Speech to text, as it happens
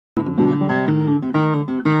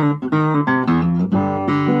When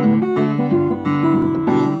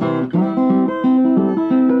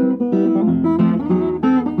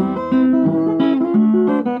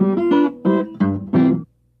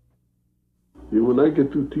I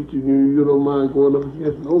get through teaching you, you don't mind going up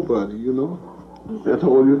against nobody, you know? That's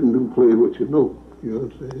all you can do, play what you know, you know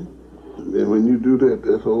what I'm saying? And when you do that,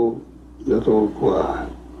 that's all quiet.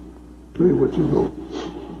 Play what you know.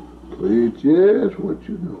 Play just what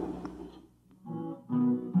you know.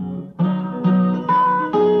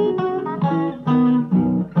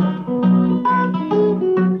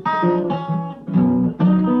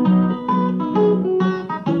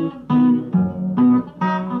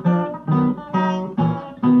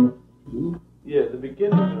 Yeah, the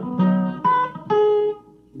beginning.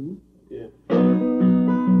 Yeah.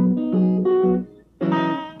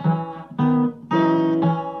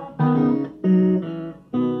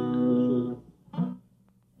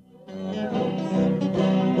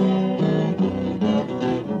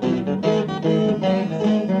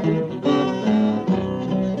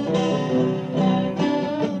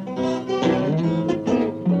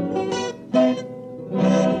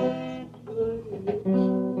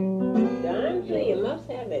 You must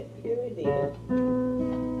have that purity.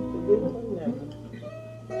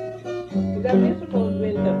 Because we're supposed to be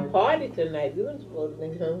in the party tonight. We weren't supposed to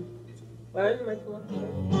be home. Why am I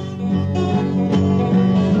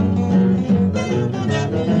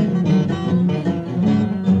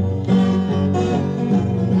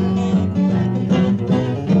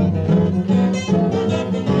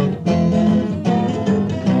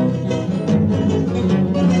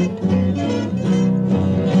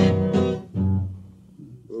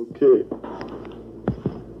Okay.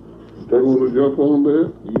 You want to jump on there?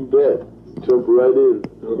 You bet. Jump right in.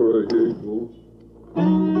 All right, here you go.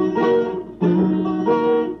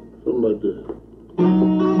 Something like that.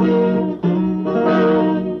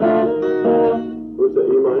 What's that,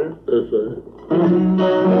 E minor? That's right.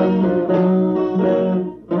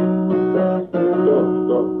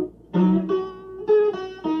 Stop.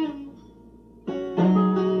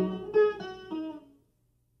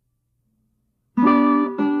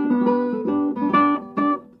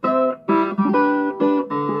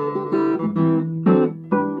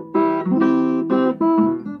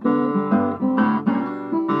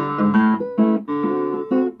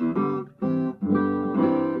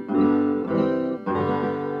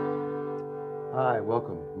 Hi,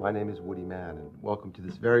 welcome. My name is Mann, and welcome to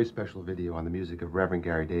this very special video on the music of Reverend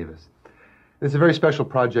Gary Davis. It's a very special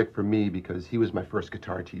project for me because he was my first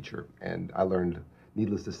guitar teacher, and I learned,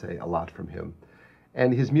 needless to say, a lot from him.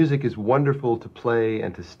 And his music is wonderful to play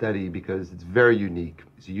and to study because it's very unique.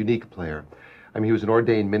 He's a unique player. I mean, he was an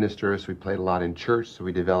ordained minister, so we played a lot in church, so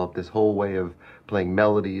we developed this whole way of playing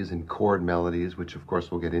melodies and chord melodies, which of course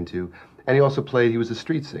we'll get into. And he also played, he was a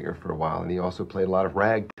street singer for a while, and he also played a lot of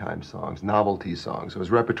ragtime songs, novelty songs. So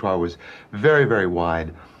his repertoire was very, very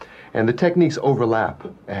wide. And the techniques overlap,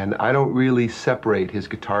 and I don't really separate his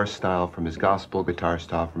guitar style from his gospel guitar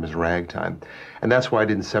style from his ragtime. And that's why I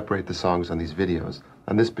didn't separate the songs on these videos,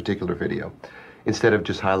 on this particular video, instead of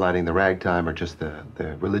just highlighting the ragtime or just the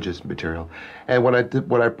religious material. And what I'm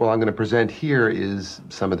going to present here is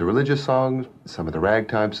some of the religious songs, some of the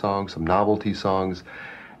ragtime songs, some novelty songs,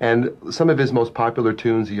 and some of his most popular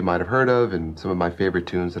tunes that you might have heard of, and some of my favorite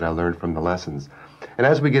tunes that I learned from the lessons. And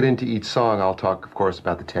as we get into each song, I'll talk, of course,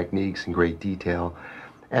 about the techniques in great detail.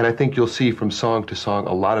 And I think you'll see from song to song,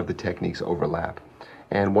 a lot of the techniques overlap.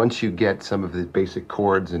 And once you get some of the basic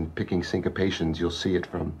chords and picking syncopations, you'll see it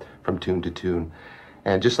from tune to tune.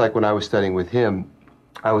 And just like when I was studying with him,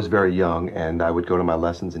 I was very young, and I would go to my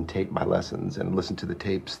lessons and tape my lessons and listen to the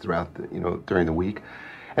tapes throughout the, during the week.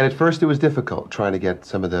 And at first it was difficult trying to get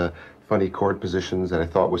some of the funny chord positions that I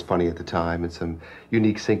thought was funny at the time, and some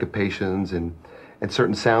unique syncopations and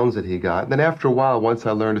certain sounds that he got. And then after a while, once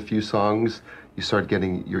I learned a few songs, you start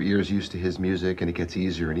getting your ears used to his music, and it gets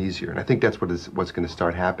easier and easier. And I think that's what's going to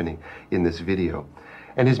start happening in this video.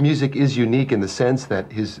 And his music is unique in the sense that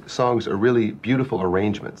his songs are really beautiful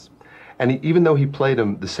arrangements. And even though he played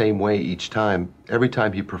them the same way each time, every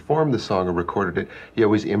time he performed the song or recorded it, he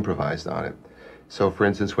always improvised on it. So for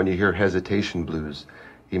instance, when you hear Hesitation Blues,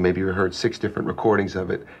 he maybe heard 6 different recordings of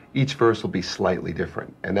it. Each verse will be slightly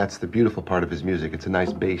different. And that's the beautiful part of his music. It's a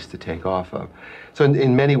nice base to take off of. So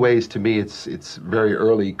in many ways, to me, it's very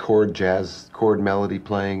early chord jazz, chord melody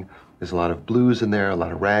playing. There's a lot of blues in there, a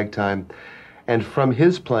lot of ragtime. And from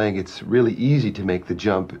his playing, it's really easy to make the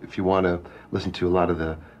jump if you want to listen to a lot of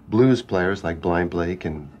the blues players like Blind Blake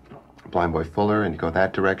and Blind Boy Fuller, and you go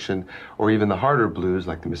that direction, or even the harder blues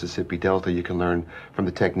like the Mississippi Delta. You can learn from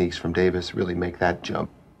the techniques from Davis, really make that jump.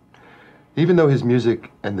 Even though his music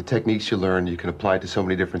and the techniques you learn, you can apply to so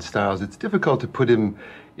many different styles, it's difficult to put him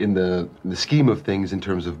in the scheme of things in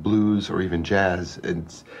terms of blues or even jazz.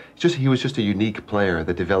 He was just a unique player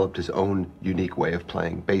that developed his own unique way of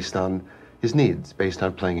playing based on his needs, based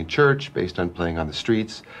on playing in church, based on playing on the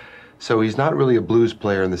streets. So he's not really a blues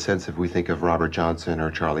player in the sense if we think of Robert Johnson or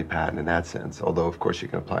Charlie Patton in that sense, although of course you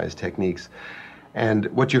can apply his techniques. And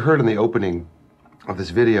what you heard in the opening of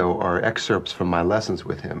this video are excerpts from my lessons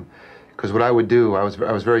with him. Because what I would do, I was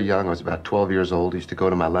very young, I was about 12 years old, I used to go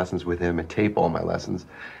to my lessons with him and tape all my lessons.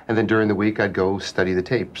 And then during the week I'd go study the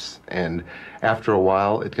tapes. And after a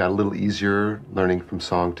while it got a little easier learning from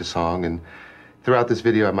song to song. And throughout this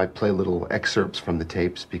video I might play little excerpts from the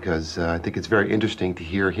tapes because I think it's very interesting to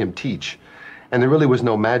hear him teach. And there really was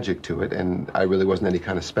no magic to it, and I really wasn't any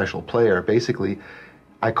kind of special player. Basically,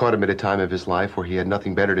 I caught him at a time of his life where he had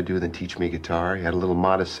nothing better to do than teach me guitar. He had a little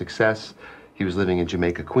modest success. He was living in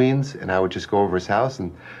Jamaica, Queens, and I would just go over his house,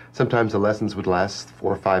 and sometimes the lessons would last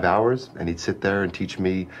 4 or 5 hours, and he'd sit there and teach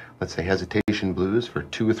me, let's say, hesitation blues for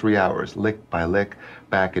 2 or 3 hours, lick by lick,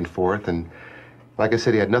 back and forth. And like I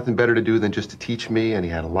said, he had nothing better to do than just to teach me, and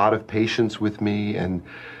he had a lot of patience with me. And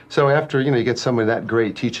so after, you get someone that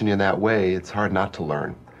great teaching you in that way, it's hard not to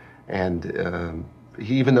learn. And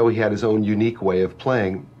even though he had his own unique way of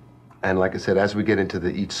playing, and like I said, as we get into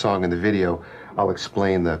each song in the video, I'll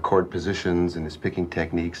explain the chord positions and his picking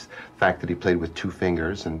techniques, the fact that he played with 2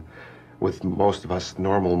 fingers, and with most of us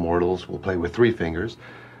normal mortals, we'll play with 3 fingers.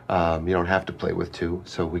 You don't have to play with 2,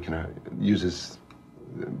 so we can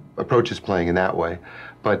approach his playing in that way.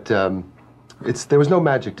 But there was no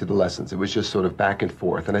magic to the lessons. It was just sort of back and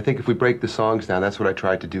forth. And I think if we break the songs down, that's what I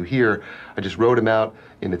tried to do here. I just wrote them out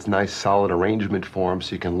in its nice, solid arrangement form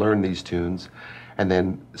so you can learn these tunes and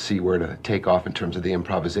then see where to take off in terms of the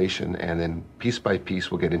improvisation. And then piece by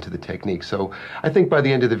piece, we'll get into the technique. So I think by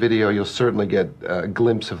the end of the video, you'll certainly get a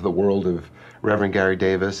glimpse of the world of Reverend Gary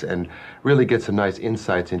Davis and really get some nice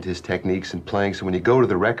insights into his techniques and playing. So when you go to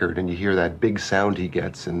the record and you hear that big sound he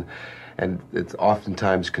gets, and it's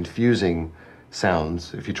oftentimes confusing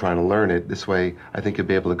sounds if you're trying to learn it, this way I think you'll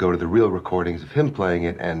be able to go to the real recordings of him playing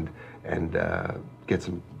it and get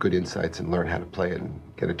some good insights and learn how to play it and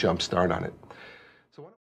get a jump start on it.